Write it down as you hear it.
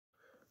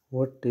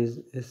What is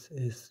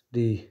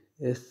SSD?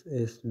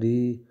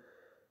 SSD,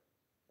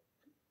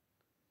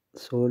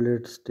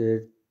 solid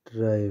state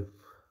drive.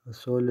 A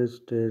solid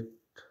state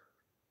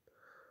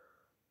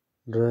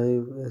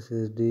drive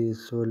SSD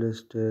is solid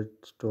state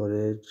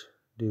storage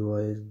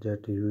device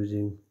that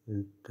using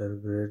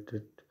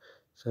integrated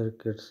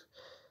circuits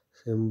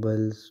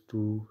symbols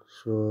to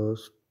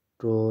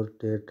store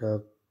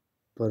data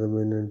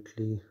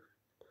permanently,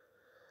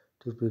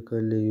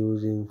 typically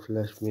using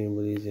flash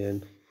memories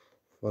and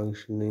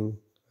functioning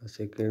as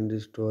secondary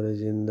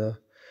storage in the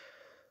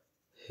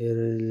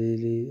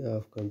hierarchy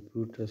of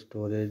computer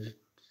storage.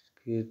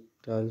 It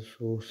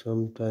also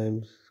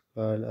sometimes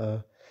called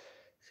a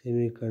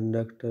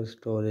semiconductor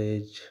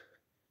storage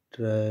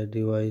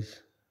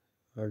device,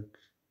 a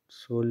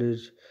solid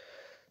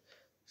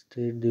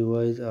state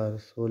device or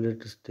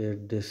solid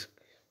state disk.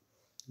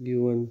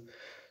 Given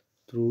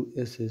through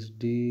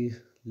SSD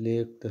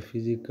lack the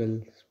physical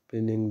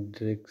spinning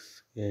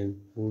disks and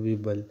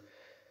movable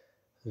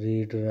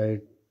read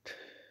write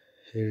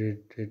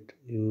headed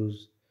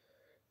used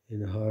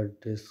in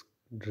hard disk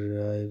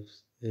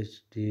drives,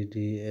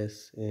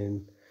 HDDs,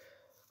 and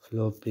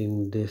floppy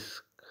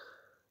disk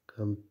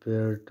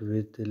compared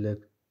with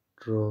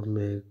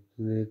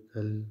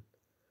electromechanical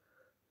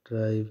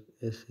drive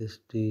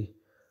SSD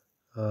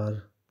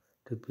are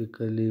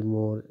typically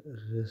more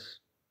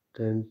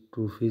resistant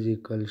to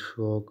physical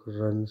shock,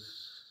 runs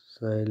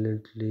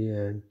silently,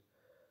 and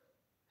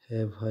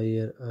have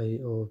higher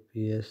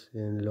IOPS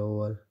and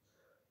lower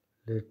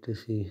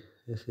latency.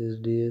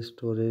 SSD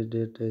storage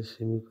data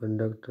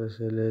semiconductor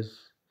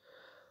cells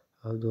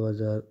of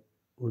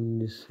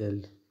 2019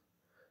 cell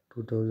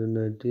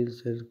 2019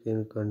 cell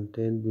can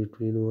contain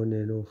between 1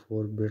 and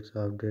 4 bits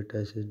of data.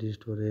 SSD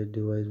storage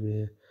device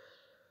may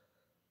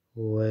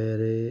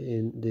vary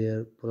in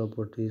their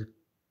properties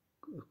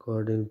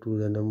according to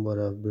the number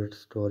of bits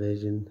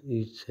storage in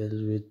each cell,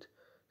 with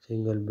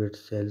single bit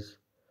cells,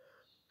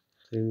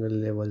 single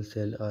level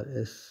cell or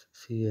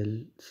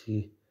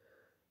SCLC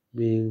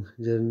being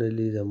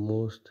generally the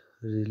most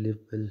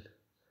reliable,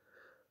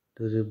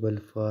 durable,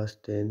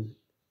 fast and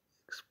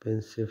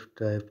expensive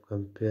type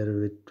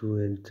compared with 2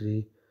 and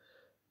 3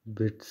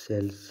 bit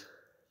cells.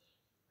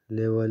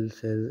 Level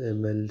cell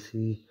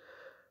MLC,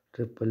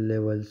 triple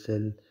level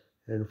cell,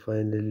 and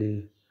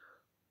finally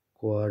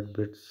quad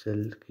bit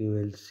cell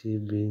QLC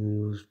being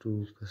used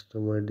to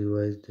customize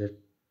devices that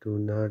do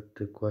not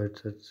require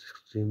such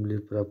extremely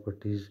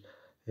properties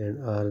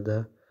and are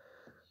the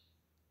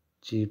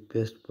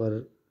cheapest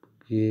per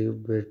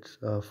gigabits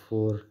of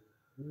 4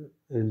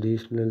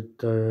 additional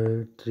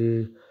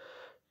 3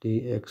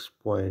 TX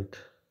point.